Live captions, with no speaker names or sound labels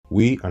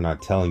We are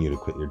not telling you to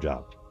quit your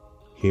job.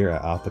 Here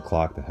at Off the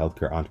Clock, the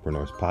Healthcare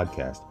Entrepreneurs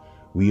Podcast,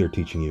 we are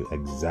teaching you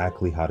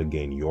exactly how to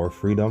gain your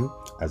freedom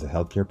as a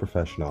healthcare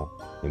professional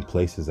in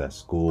places that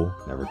school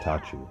never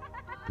taught you.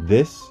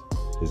 This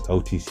is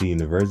OTC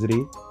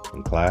University,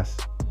 and class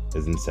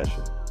is in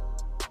session.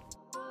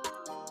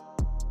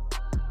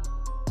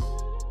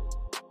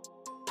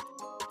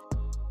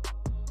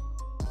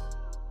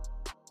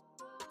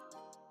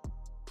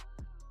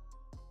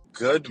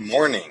 Good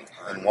morning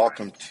and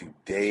welcome to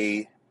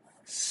day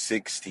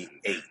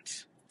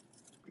 68.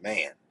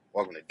 Man,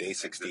 welcome to day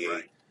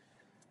 68.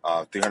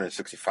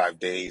 365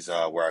 days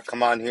where I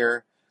come on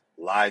here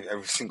live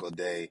every single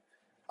day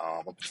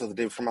up until the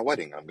day before my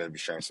wedding. I'm going to be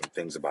sharing some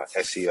things about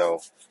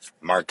SEO,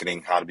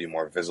 marketing, how to be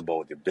more visible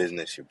with your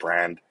business, your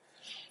brand,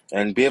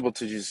 and be able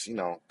to just,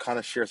 kind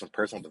of share some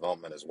personal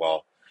development as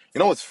well. You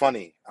know what's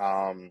funny?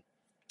 I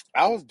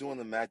was doing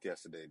the math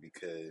yesterday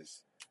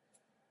because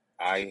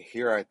I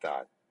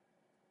thought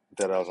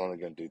that I was only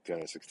going to do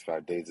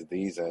 365 days of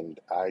these, and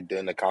I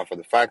didn't account for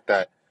the fact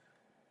that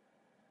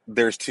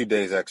there's 2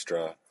 days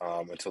extra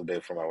until the day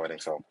before my wedding.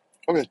 So,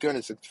 okay,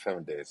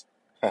 367 days.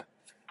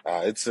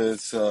 It's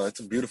a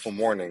beautiful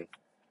morning.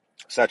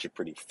 It's actually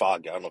pretty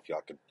foggy. I don't know if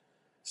y'all can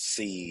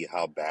see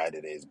how bad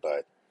it is,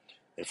 but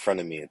in front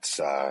of me,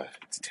 it's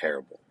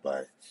terrible.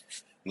 But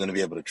I'm gonna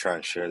be able to try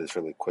and share this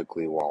really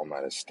quickly while I'm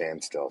at a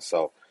standstill.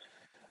 So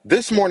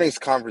this morning's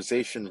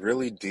conversation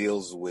really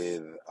deals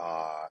with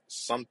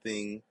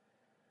something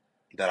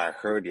that I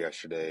heard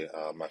yesterday.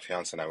 My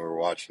fiance and I were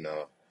watching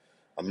a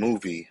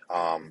movie,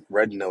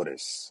 Red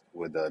Notice,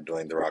 with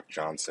Dwayne The Rock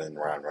Johnson,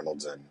 Ryan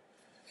Reynolds, and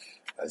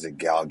is it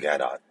Gal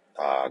Gadot,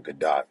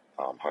 Gadot,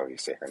 however you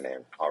say her name.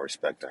 All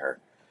respect to her.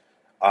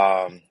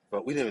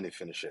 But we didn't really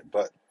finish it.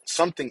 But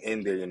something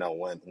in there,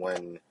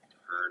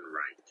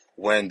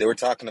 when they were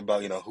talking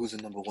about, who's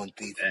the number one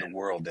thief in the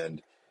world,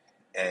 and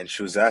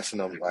she was asking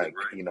them, like,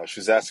 she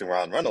was asking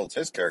Ryan Reynolds,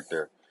 his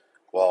character,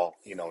 well,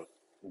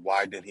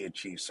 why did he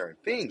achieve certain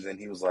things? And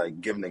he was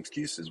like giving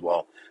excuses.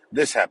 Well,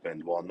 this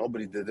happened. Well,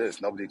 nobody did this.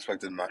 Nobody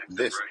expected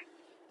this.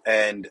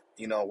 And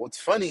what's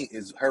funny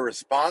is her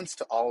response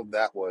to all of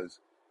that was,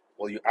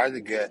 well, you either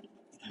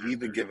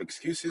give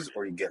excuses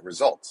or you get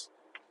results.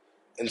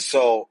 And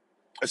so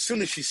as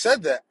soon as she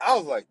said that, I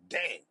was like,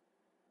 dang,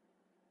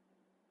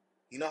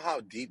 you know how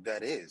deep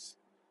that is?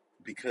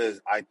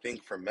 Because I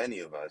think for many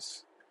of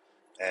us,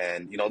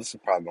 and this is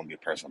probably going to be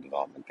a personal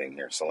development thing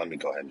here, so let me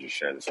go ahead and just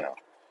share this now.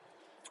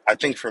 I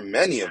think for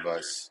many of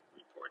us,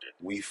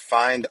 we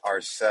find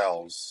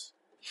ourselves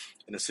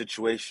in a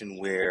situation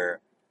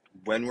where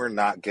when we're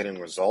not getting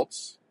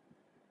results,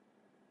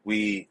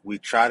 we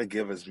try to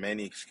give as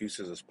many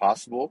excuses as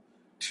possible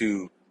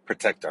to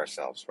protect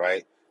ourselves,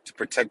 right? To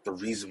protect the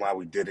reason why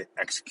we didn't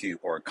execute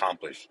or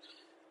accomplish.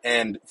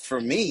 And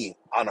for me,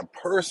 on a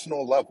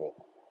personal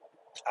level,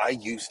 I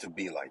used to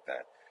be like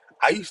that.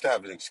 I used to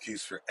have an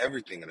excuse for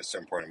everything at a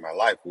certain point in my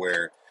life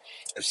where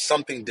if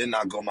something did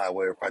not go my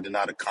way, or if I did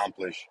not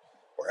accomplish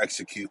or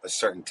execute a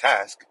certain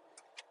task,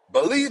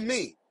 believe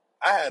me,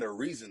 I had a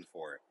reason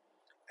for it.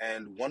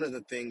 And one of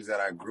the things that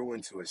I grew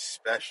into,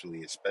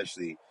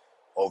 especially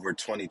over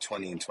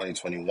 2020 and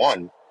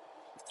 2021,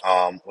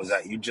 was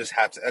that you just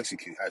have to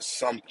execute. At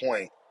some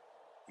point,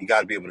 you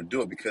got to be able to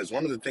do it, because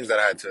one of the things that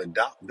I had to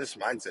adopt this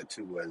mindset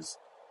to was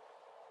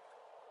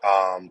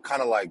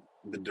kind of like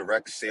the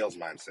direct sales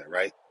mindset,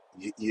 right?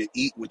 You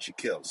eat what you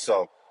kill.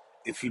 So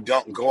if you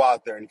don't go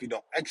out there and if you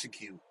don't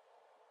execute,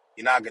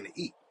 you're not going to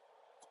eat.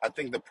 I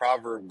think the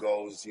proverb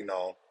goes,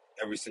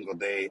 every single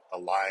day a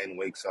lion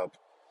wakes up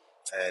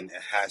and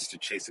it has to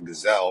chase a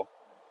gazelle.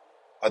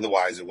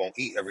 Otherwise, it won't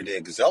eat. Every day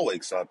a gazelle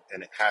wakes up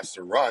and it has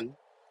to run.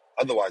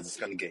 Otherwise, it's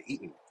going to get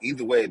eaten.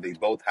 Either way, they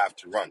both have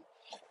to run.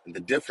 And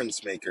the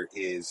difference maker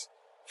is,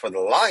 for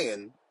the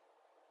lion,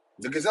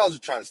 the gazelles are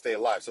trying to stay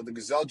alive. So the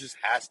gazelle just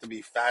has to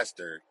be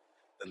faster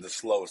than the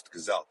slowest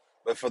gazelle.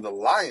 But for the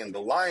lion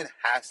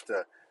has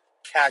to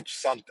catch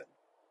something.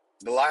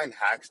 The lion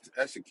has to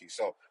execute.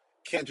 So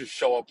can't just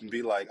show up and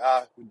be like,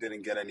 we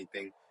didn't get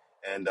anything,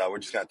 and we're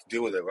just going to have to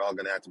deal with it. We're all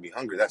going to have to be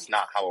hungry. That's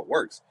not how it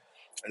works.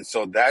 And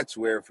so that's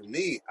where, for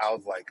me, I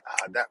was like,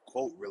 that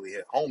quote really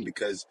hit home,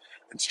 because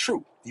it's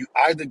true. You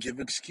either give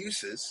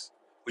excuses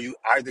or you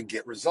either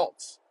get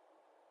results.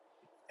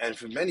 And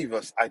for many of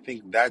us, I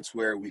think that's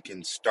where we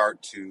can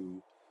start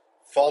to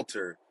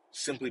falter,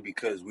 simply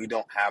because we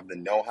don't have the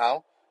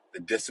know-how, the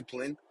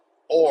discipline,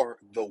 or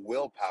the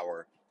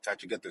willpower to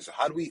actually get there. So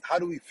how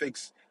do we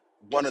fix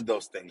one of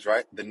those things,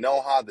 right? The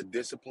know-how, the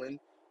discipline,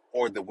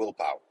 or the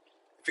willpower?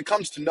 If it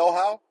comes to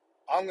know-how,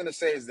 all I'm going to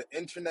say is the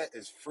internet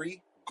is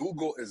free.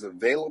 Google is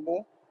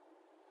available,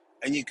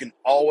 and you can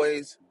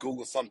always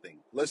Google something.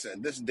 Listen,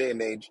 in this day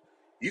and age,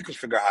 you can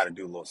figure out how to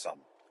do a little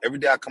something. Every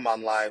day I come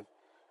on live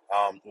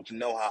with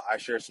know-how. I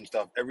share some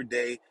stuff every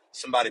day.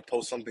 Somebody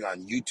posts something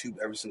on YouTube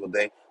every single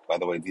day. By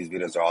the way, these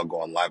videos are all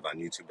going live on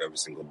YouTube every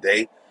single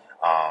day.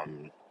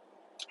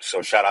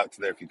 So shout out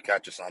to there if you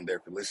catch us on there,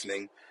 if you're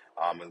listening.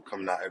 And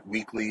coming out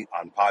weekly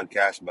on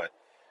podcast. But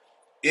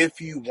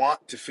If you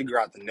want to figure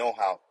out the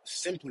know-how,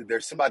 simply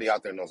there's somebody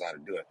out there who knows how to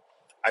do it.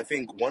 I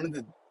think one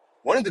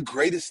of the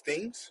greatest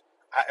things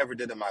I ever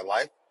did in my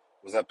life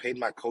was I paid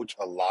my coach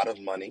a lot of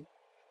money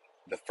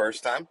the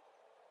first time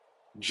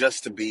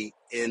just to be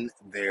in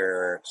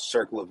their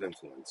circle of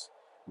influence.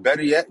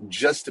 Better yet,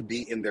 just to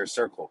be in their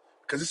circle.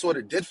 Because this is what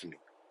it did for me.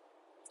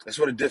 That's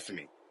what it did for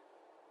me.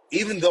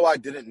 Even though I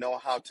didn't know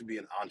how to be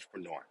an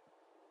entrepreneur,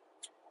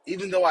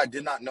 even though I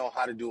did not know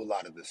how to do a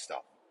lot of this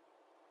stuff,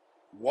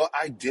 what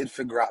I did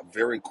figure out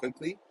very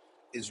quickly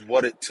is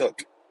what it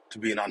took to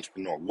be an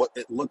entrepreneur, what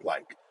it looked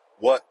like,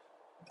 what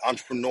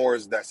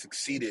entrepreneurs that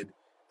succeeded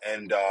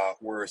and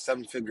were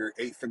 7-figure,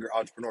 8-figure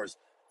entrepreneurs.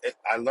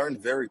 I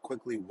learned very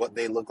quickly what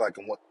they look like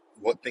and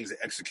what things they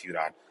execute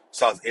on.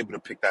 So I was able to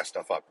pick that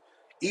stuff up.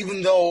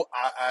 Even though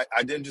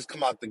I didn't just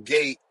come out the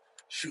gate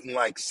shooting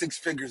like 6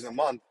 figures a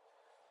month,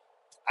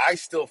 I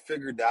still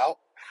figured out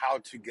how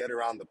to get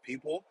around the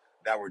people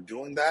that were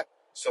doing that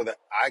so that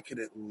I could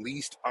at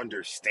least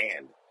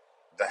understand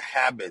the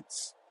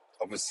habits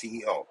of a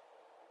CEO,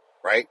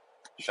 right?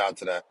 Shout out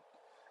to that.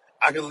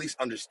 I can at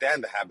least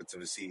understand the habits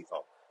of a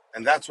CEO.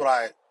 And that's what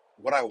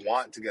I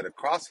want to get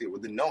across here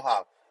with the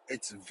know-how.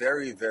 It's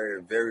very,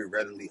 very, very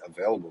readily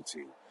available to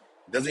you.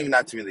 It doesn't even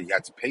have to mean that you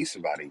have to pay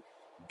somebody,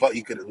 but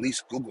you could at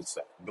least Google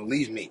stuff.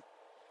 Believe me.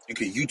 You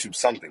could YouTube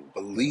something.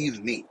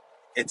 Believe me.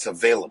 It's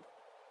available.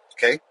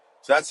 Okay?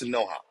 So that's the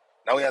know-how.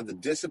 Now we have the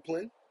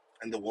discipline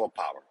and the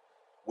willpower.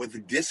 With the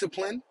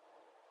discipline,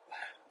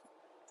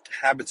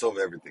 habits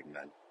over everything,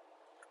 man.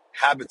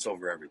 Habits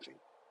over everything.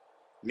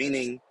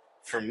 Meaning,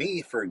 for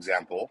me, for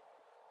example,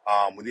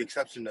 with the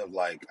exception of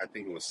like, I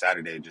think it was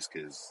Saturday, just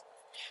because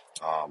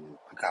I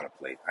kind of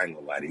played. I ain't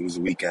gonna lie to you. It was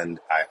a weekend.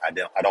 I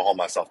don't hold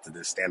myself to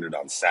this standard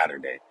on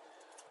Saturday.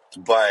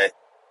 But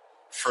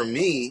for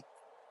me,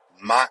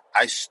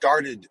 I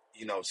started,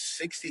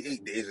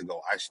 68 days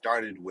ago. I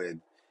started with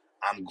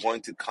I'm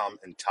going to come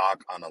and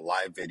talk on a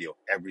live video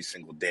every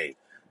single day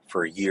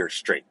for a year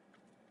straight.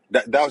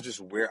 That was just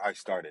where I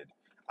started.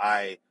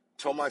 I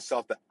told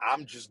myself that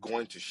I'm just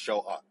going to show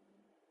up.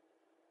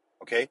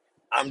 Okay?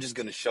 I'm just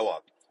going to show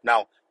up.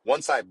 Now,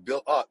 once I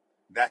built up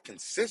that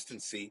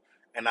consistency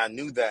and I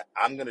knew that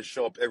I'm going to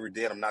show up every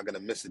day and I'm not going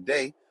to miss a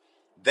day,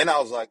 then I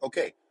was like,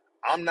 okay,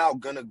 I'm now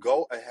going to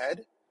go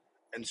ahead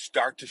and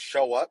start to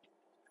show up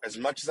as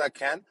much as I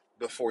can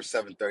before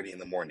 7:30 in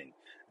the morning.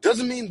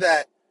 Doesn't mean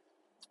that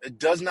it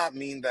does not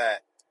mean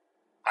that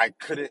I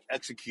couldn't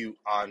execute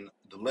on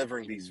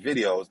delivering these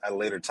videos at a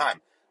later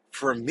time.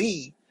 For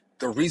me,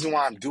 the reason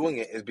why I'm doing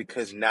it is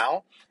because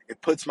now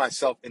it puts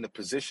myself in a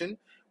position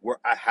where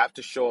I have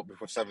to show up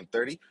before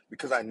 7:30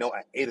 because I know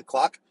at 8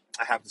 o'clock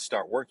I have to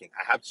start working.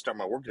 I have to start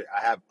my work day.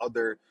 I have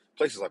other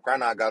places. Like right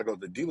now, I got to go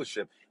to the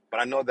dealership,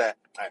 but I know that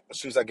as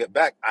soon as I get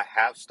back, I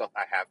have stuff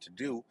I have to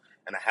do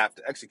and I have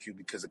to execute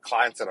because the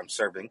clients that I'm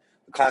serving,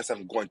 the clients that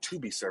I'm going to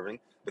be serving,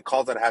 the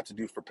calls that I have to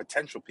do for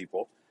potential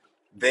people,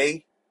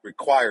 they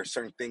require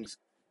certain things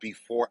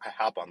before I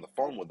hop on the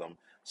phone with them.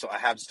 So I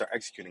have to start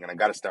executing, and I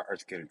got to start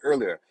executing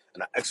earlier.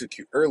 And I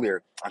execute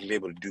earlier, I can be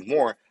able to do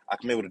more. I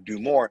can be able to do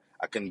more.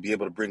 I can be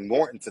able to bring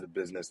more into the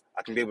business.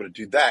 I can be able to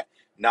do that.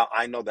 Now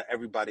I know that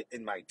everybody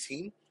in my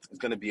team is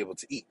going to be able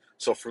to eat.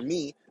 So for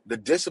me, the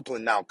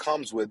discipline now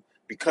comes with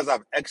because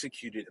I've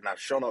executed and I've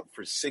shown up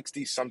for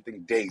 60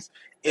 something days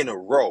in a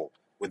row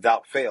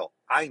without fail.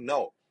 I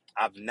know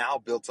I've now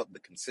built up the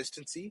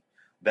consistency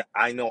that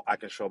I know I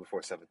can show up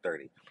before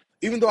 7:30.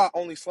 Even though I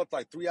only slept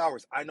like 3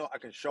 hours, I know I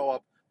can show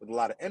up with a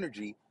lot of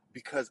energy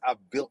because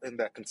I've built in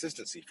that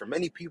consistency. For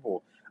many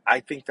people,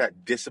 I think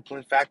that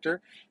discipline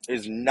factor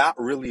is not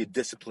really a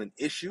discipline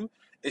issue.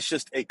 It's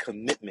just a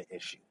commitment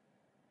issue,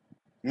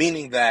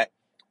 meaning that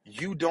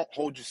you don't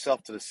hold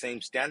yourself to the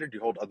same standard you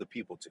hold other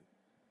people to.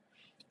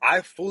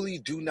 I fully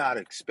do not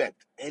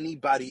expect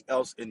anybody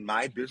else in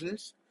my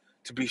business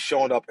to be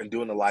showing up and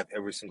doing a live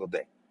every single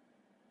day.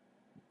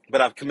 But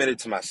I've committed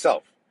to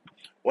myself.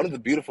 One of the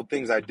beautiful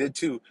things I did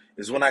too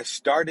is when I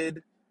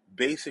started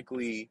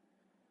basically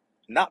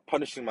not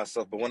punishing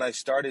myself, but when I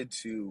started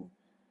to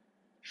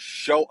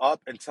show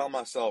up and tell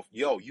myself,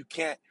 yo,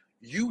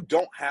 you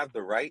don't have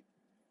the right,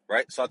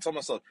 right? So I told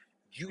myself,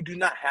 you do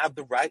not have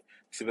the right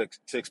to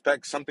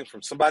expect something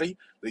from somebody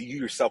that you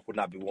yourself would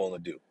not be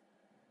willing to do.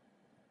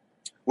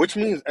 Which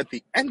means at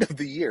the end of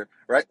the year,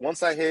 right?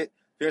 Once I hit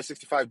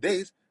 365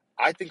 days,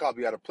 I think I'll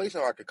be at a place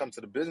where I could come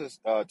to the business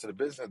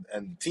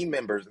and team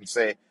members and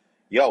say,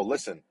 yo,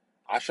 listen,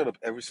 I showed up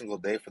every single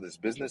day for this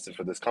business and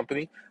for this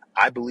company.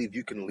 I believe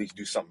you can at least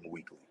do something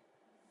weekly.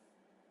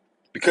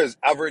 Because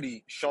I've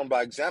already shown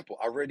by example,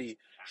 I've already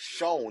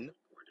shown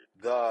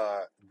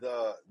the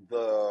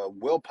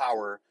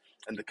willpower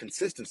and the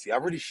consistency.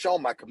 I've already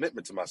shown my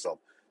commitment to myself.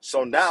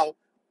 So now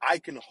I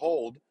can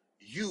hold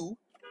you,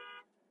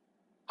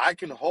 I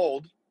can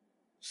hold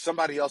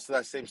somebody else to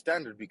that same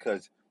standard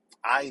because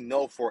I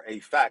know for a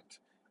fact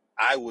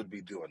I would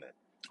be doing it.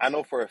 I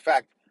know for a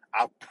fact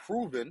I've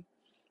proven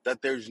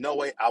that there's no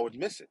way I would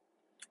miss it.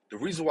 The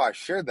reason why I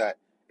share that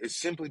is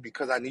simply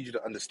because I need you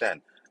to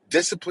understand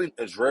Discipline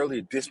is rarely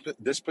a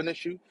discipline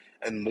issue,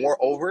 and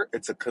moreover,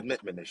 it's a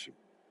commitment issue.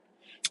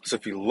 So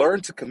if you learn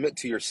to commit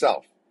to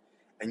yourself,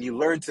 and you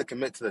learn to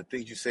commit to the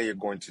things you say you're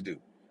going to do,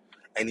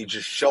 and you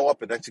just show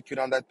up and execute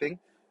on that thing,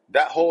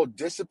 that whole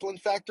discipline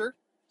factor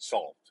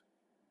solved.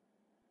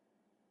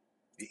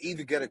 You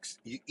either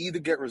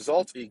get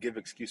results or you give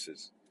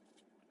excuses.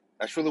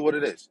 That's really what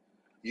it is.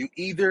 You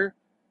either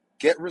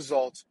get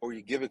results or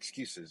you give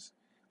excuses.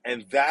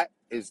 And that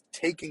is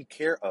taken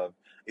care of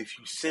if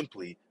you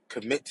simply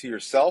commit to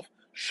yourself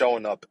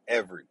showing up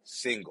every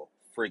single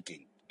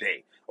freaking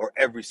day or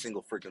every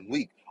single freaking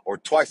week or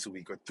twice a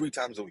week or 3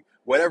 times a week,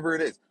 whatever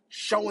it is,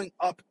 showing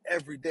up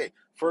every day.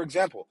 For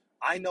example,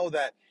 I know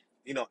that,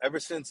 ever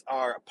since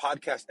our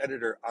podcast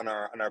editor on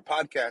our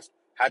podcast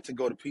had to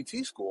go to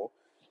PT school,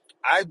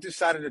 I've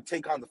decided to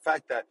take on the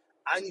fact that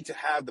I need to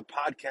have the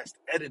podcast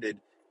edited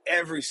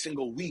every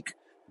single week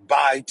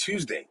by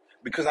Tuesday,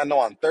 because I know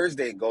on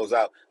Thursday it goes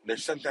out.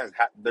 There's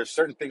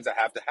certain things that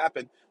have to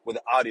happen with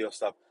the audio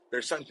stuff.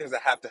 There's certain things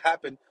that have to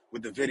happen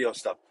with the video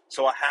stuff.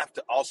 So I have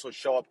to also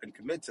show up and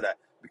commit to that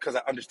because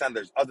I understand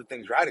there's other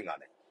things riding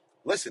on it.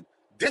 Listen,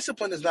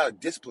 discipline is not a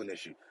discipline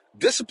issue.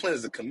 Discipline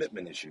is a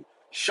commitment issue.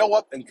 Show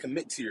up and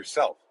commit to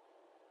yourself.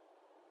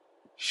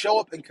 Show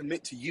up and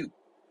commit to you.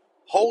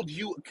 Hold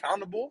you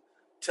accountable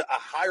to a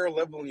higher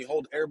level than you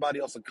hold everybody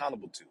else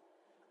accountable to.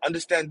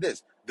 Understand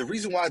this. The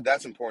reason why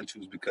that's important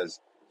too is because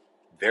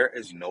there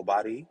is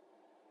nobody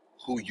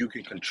who you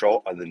can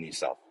control other than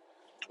yourself.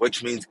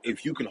 Which means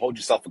if you can hold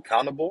yourself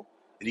accountable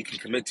and you can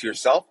commit to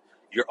yourself,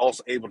 you're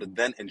also able to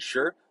then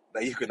ensure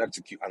that you can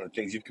execute on the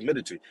things you've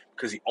committed to.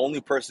 Because the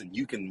only person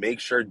you can make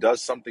sure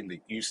does something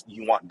that you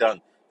want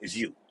done is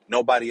you.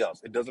 Nobody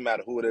else. It doesn't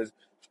matter who it is.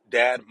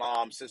 Dad,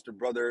 mom, sister,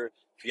 brother,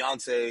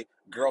 fiance,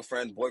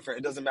 girlfriend, boyfriend.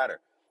 It doesn't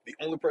matter. The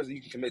only person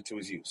you can commit to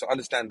is you. So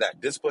understand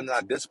that. Discipline is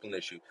not a discipline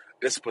issue.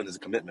 Discipline is a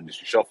commitment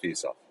issue. Show for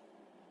yourself.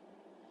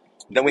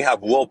 Then we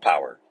have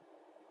willpower.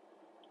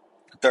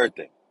 The third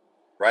thing,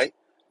 right?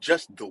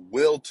 Just the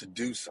will to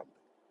do something.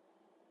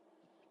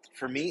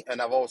 For me,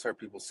 and I've always heard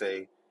people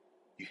say,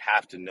 you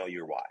have to know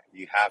your why.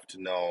 You have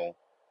to know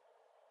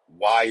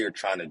why you're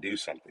trying to do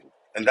something.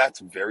 And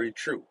that's very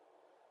true.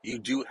 You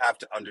do have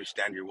to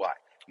understand your why.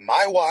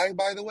 My why,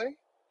 by the way,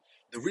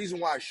 the reason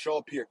why I show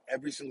up here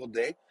every single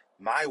day,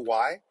 my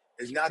why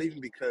is not even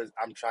because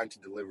I'm trying to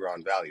deliver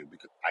on value,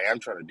 because I am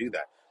trying to do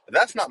that. But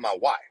that's not my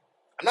why.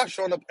 I'm not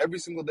showing up every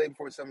single day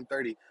before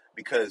 7:30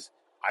 because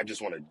I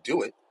just want to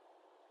do it.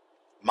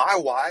 My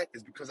why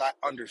is because I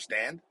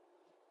understand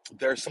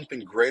there's something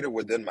greater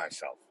within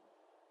myself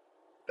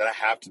that I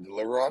have to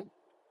deliver on.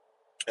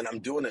 And I'm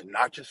doing it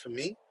not just for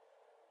me,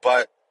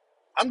 but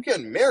I'm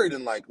getting married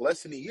in like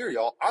less than a year,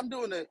 y'all. I'm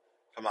doing it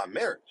for my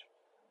marriage.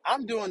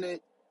 I'm doing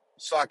it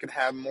so I can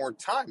have more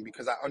time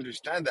because I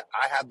understand that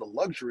I have the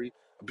luxury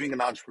of being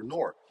an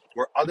entrepreneur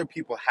where other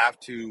people have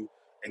to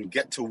and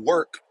get to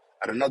work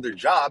at another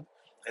job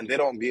and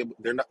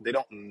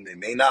they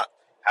may not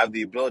have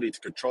the ability to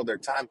control their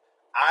time.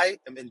 I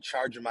am in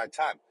charge of my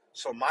time.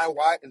 So my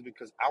why is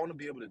because I want to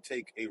be able to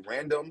take a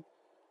random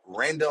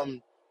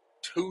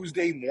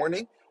Tuesday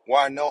morning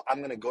where I know I'm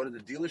going to go to the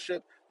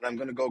dealership and I'm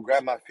going to go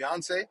grab my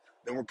fiance.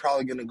 Then we're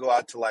probably going to go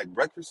out to like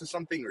breakfast or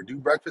something or do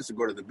breakfast or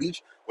go to the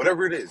beach,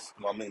 whatever it is.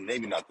 Well, I mean,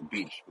 maybe not the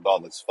beach with all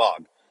this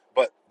fog.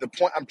 But the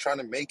point I'm trying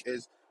to make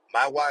is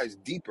my why is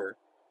deeper.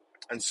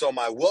 And so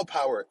my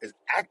willpower is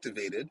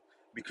activated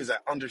because I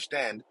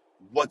understand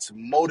what's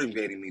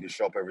motivating me to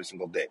show up every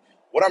single day.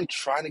 What I'm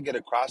trying to get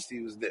across to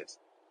you is this.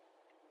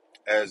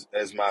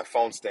 As my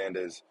phone stand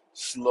is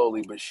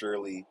slowly but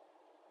surely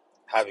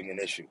having an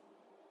issue.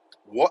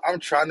 What I'm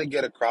trying to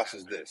get across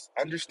is this.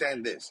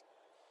 Understand this.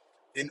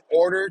 In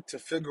order to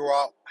figure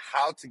out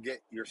how to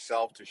get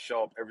yourself to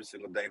show up every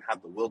single day and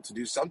have the will to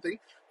do something,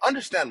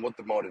 understand what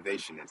the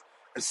motivation is.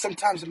 And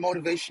sometimes the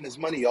motivation is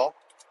money, y'all.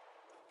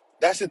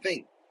 That's the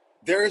thing.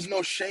 There is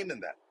no shame in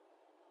that.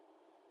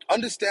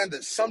 Understand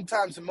that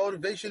sometimes the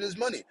motivation is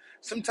money.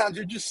 Sometimes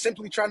you're just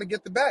simply trying to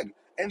get the bag.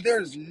 And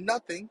there's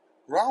nothing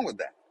wrong with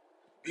that.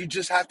 You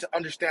just have to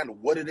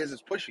understand what it is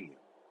that's pushing you.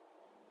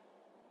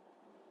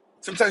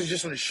 Sometimes you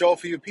just want to show up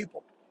for your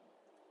people.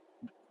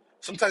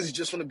 Sometimes you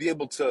just want to be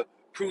able to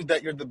prove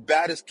that you're the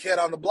baddest kid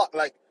on the block.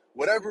 Like,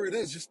 whatever it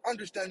is, just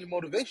understand your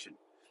motivation.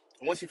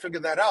 And once you figure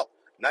that out,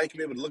 now you can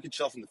be able to look at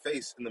yourself in the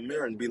face, in the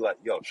mirror, and be like,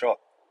 yo, show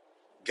up.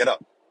 Get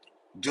up.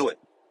 Do it.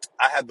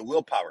 I have the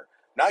willpower.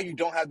 Now you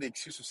don't have the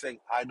excuse of saying,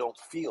 I don't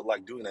feel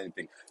like doing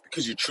anything.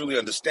 Because you truly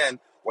understand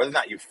whether or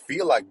not you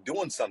feel like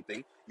doing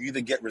something, you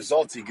either get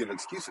results or you give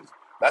excuses.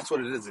 That's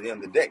what it is at the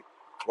end of the day.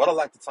 What I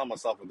like to tell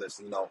myself with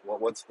this,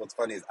 what's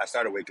funny is I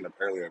started waking up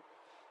earlier.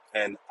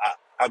 And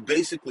I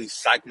basically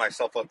psych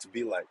myself up to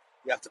be like,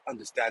 you have to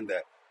understand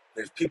that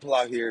there's people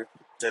out here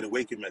that are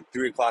waking up at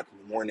 3 o'clock in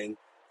the morning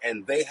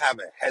and they have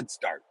a head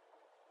start.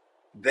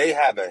 They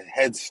have a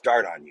head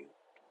start on you.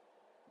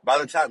 By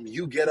the time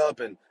you get up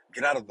and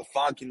get out of the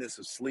fogginess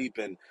of sleep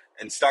and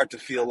start to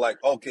feel like,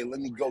 okay, let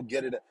me go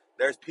get it.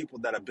 There's people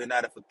that have been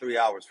at it for 3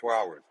 hours, 4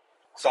 hours.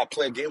 So I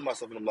play a game with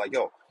myself and I'm like,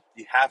 yo,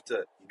 you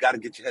got to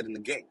get your head in the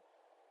game.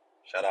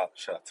 Shout out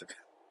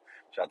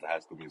to High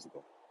School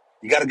Musical.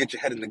 You got to get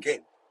your head in the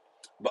game.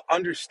 But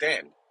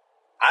understand,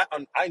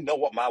 I know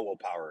what my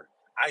willpower.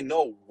 I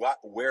know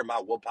where my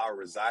willpower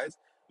resides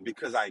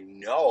because I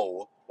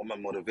know what my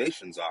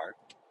motivations are.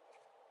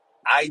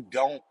 I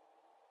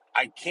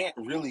can't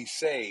really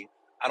say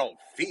I don't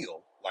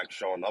feel like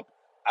showing up.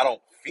 I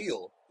don't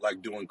feel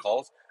like doing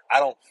calls. I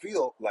don't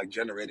feel like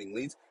generating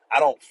leads. I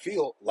don't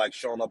feel like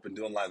showing up and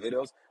doing live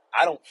videos.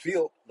 I don't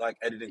feel like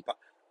editing.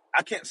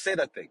 I can't say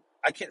that thing.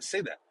 I can't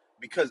say that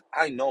because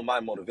I know my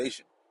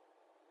motivation.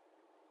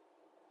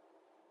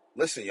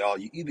 Listen, y'all,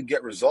 you either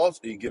get results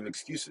or you give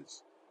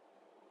excuses.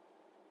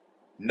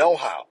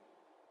 Know-how,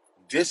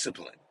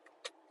 discipline,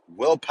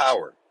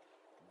 willpower.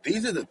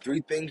 These are the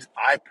three things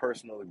I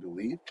personally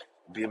believe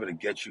will be able to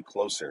get you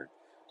closer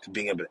to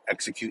being able to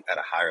execute at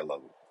a higher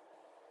level.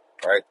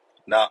 Right?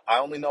 Now, I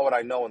only know what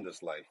I know in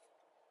this life.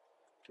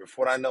 If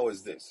what I know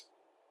is this,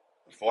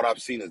 if what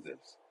I've seen is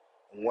this,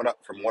 and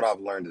from what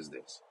I've learned is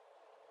this.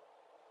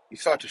 You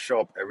start to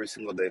show up every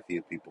single day for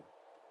your people.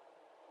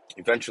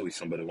 Eventually,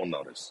 somebody will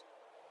notice.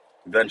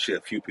 Eventually,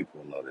 a few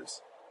people will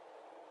notice.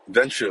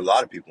 Eventually, a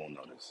lot of people will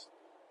notice.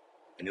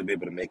 And you'll be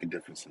able to make a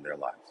difference in their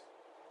lives.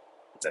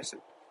 That's it.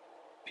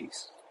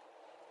 Peace.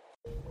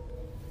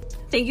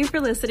 Thank you for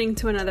listening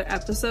to another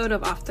episode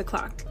of Off the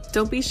Clock.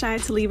 Don't be shy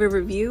to leave a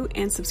review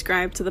and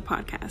subscribe to the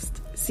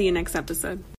podcast. See you next episode.